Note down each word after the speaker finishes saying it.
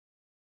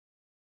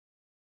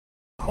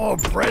Oh,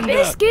 Brenda,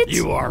 Biscuits?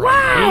 you are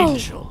Wow. an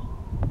angel.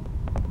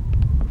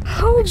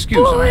 Oh,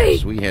 Excuse boy.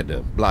 us, we had to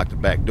block the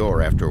back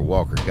door after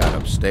Walker got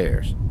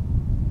upstairs.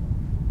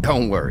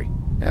 Don't worry,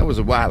 that was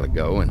a while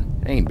ago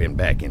and ain't been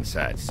back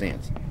inside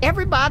since.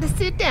 Everybody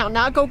sit down,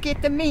 I'll go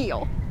get the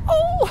meal.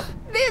 Oh,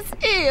 this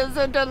is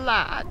a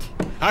delight.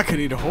 I could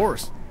eat a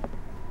horse.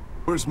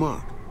 Where's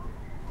Mark?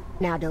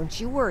 Now don't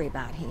you worry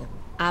about him.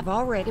 I've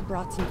already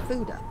brought some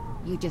food up.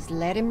 You just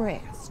let him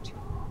rest.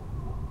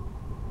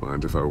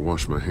 Mind if I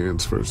wash my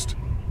hands first?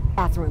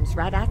 Bathroom's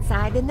right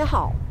outside in the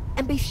hall.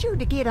 And be sure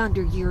to get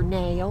under your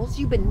nails.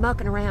 You've been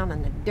mucking around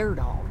in the dirt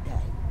all day.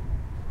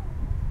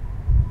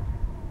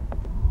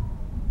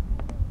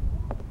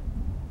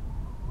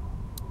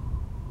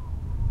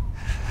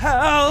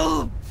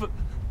 Help!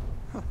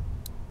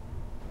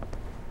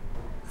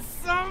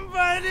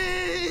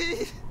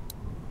 Somebody!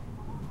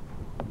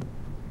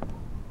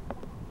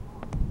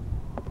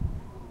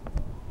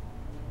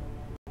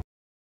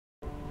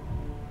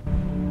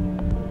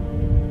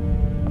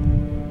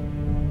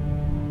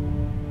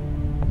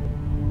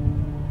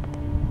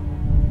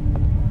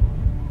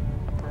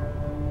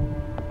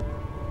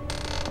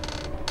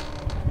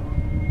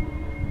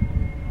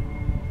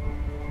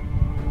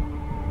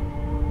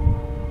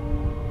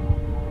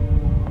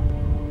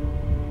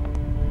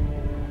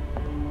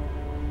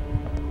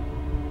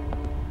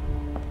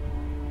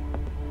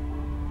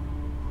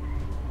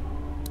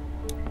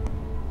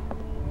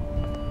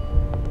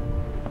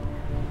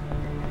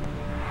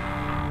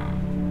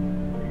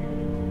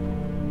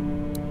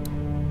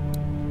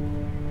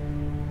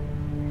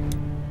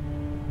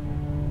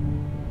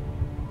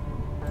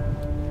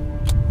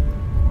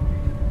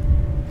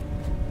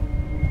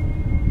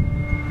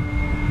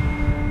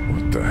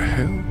 What the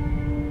hell?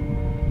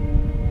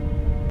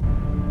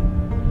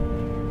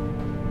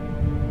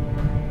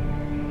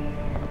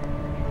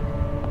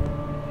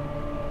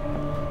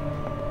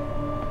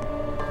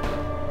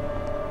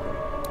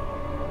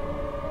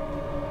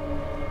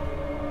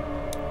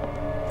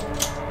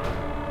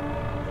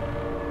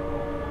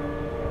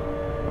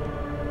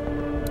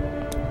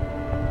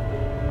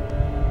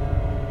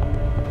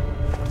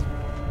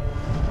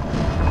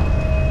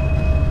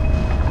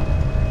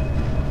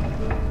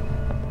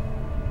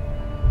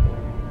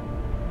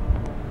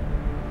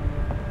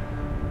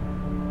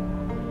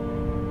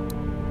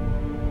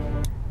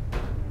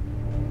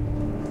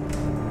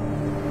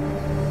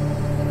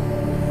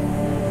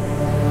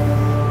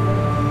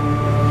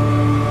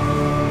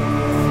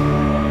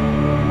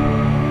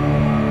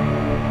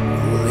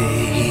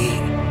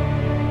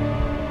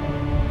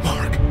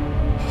 Mark!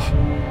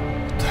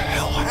 What the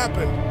hell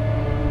happened?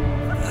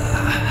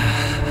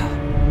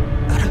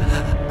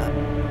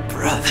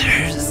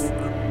 Brothers.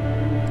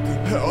 What the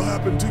hell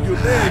happened to your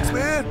legs,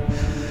 man?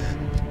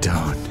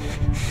 Don't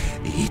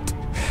eat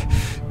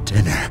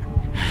dinner.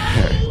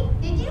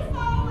 Did you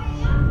follow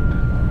him?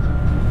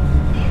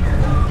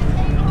 Dinner's on the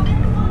table.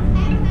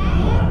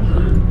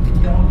 Everyone's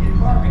Don't get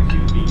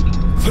barbecue meat.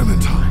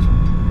 Clementine!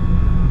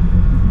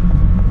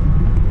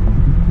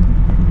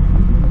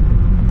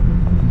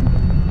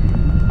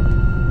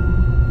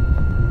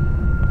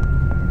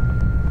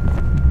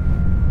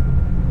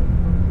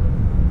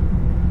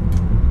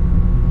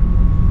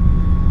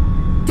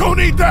 Don't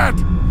eat that!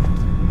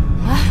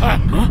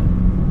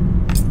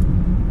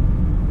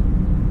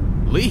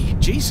 Lee,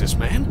 Jesus,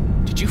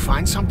 man. Did you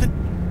find something?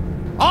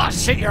 Oh,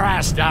 sit your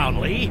ass down,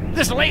 Lee.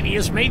 This lady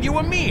has made you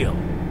a meal.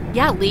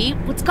 Yeah, Lee,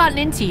 what's gotten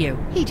into you?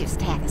 He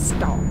just had a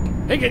start.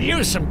 He could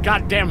use some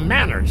goddamn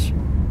manners.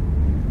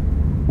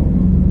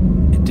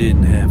 It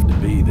didn't have to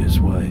be this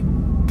way.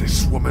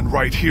 This woman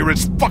right here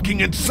is fucking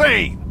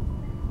insane!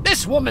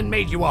 This woman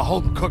made you a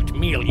home-cooked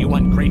meal, you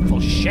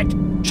ungrateful shit.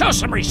 Show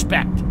some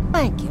respect.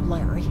 Thank you,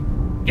 Larry.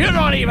 You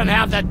don't even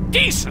have the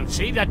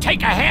decency to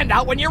take a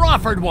handout when you're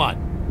offered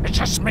one. It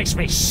just makes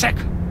me sick.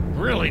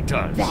 Really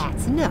does.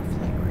 That's enough,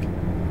 Larry.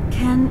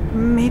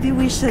 Ken, maybe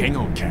we should... Hang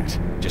on, Cat.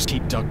 Just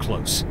keep Doug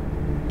close.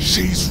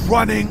 She's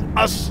running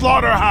a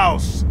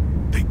slaughterhouse!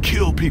 They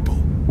kill people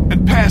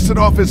and pass it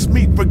off as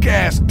meat for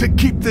gas to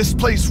keep this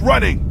place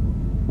running!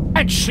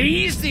 And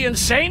she's the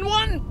insane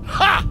one?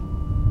 Ha!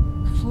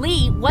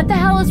 Lee, what the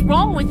hell is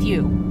wrong with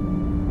you?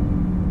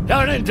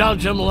 Don't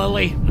indulge him,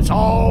 Lily. There's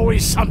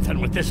always something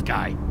with this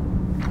guy.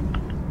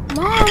 Mom,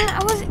 I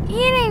was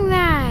eating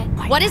that.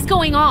 What is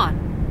going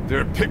on?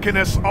 They're picking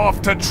us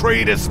off to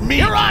trade as meat!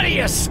 You're out of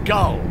your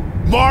skull!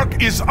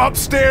 Mark is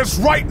upstairs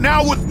right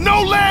now with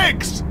no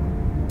legs!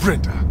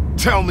 Brenda,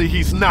 tell me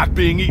he's not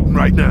being eaten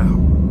right now.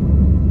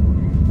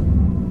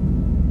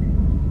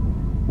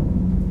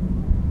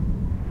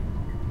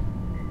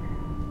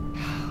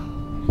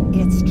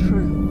 It's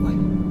true.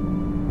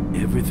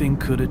 Everything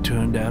could have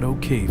turned out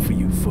okay for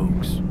you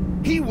folks.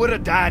 He would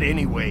have died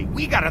anyway.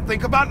 We gotta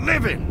think about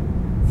living.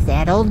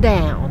 Settle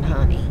down,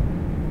 honey.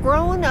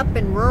 Growing up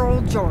in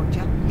rural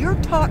Georgia, you're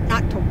taught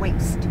not to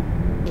waste.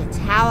 It's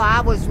how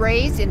I was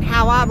raised and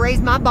how I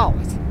raised my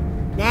boys.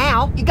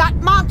 Now, you got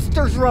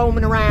monsters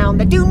roaming around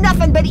that do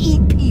nothing but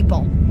eat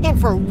people. And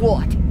for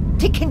what?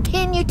 To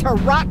continue to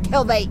rot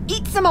till they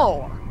eat some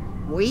more.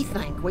 We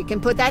think we can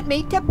put that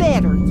meat to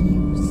better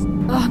use.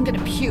 Oh, I'm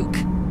gonna puke.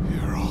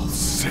 You're all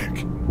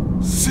sick.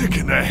 Sick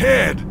in the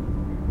head.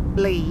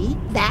 Lee,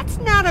 that's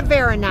not a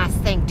very nice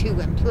thing to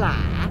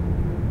imply.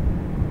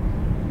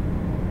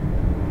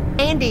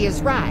 Andy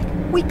is right.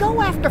 We go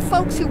after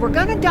folks who were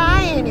gonna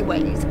die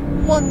anyways,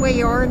 one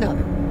way or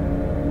another.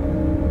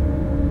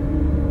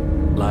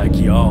 Like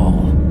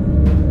y'all.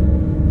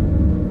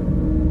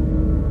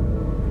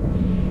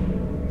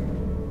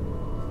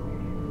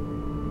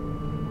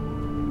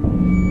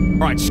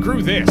 All right,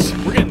 screw this.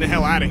 We're getting the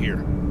hell out of here.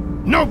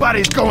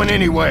 Nobody's going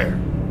anywhere.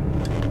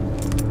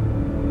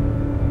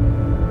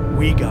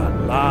 We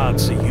got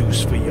lots of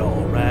use for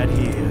y'all right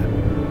here.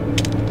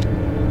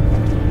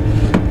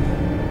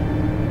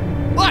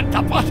 What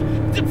the fuck?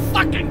 The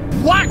fucking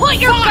what? Put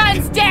your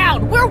guns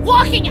down! We're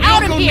walking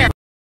out of here!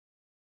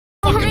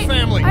 Fucking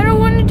family. I don't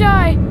want to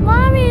die.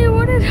 Mommy,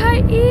 what did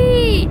I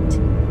eat?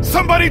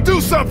 Somebody do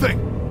something!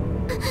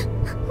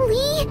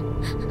 Lee?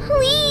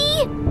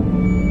 Lee?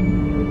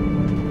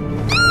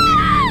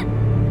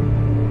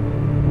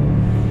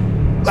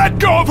 Let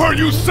go of her,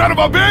 you son of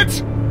a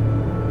bitch!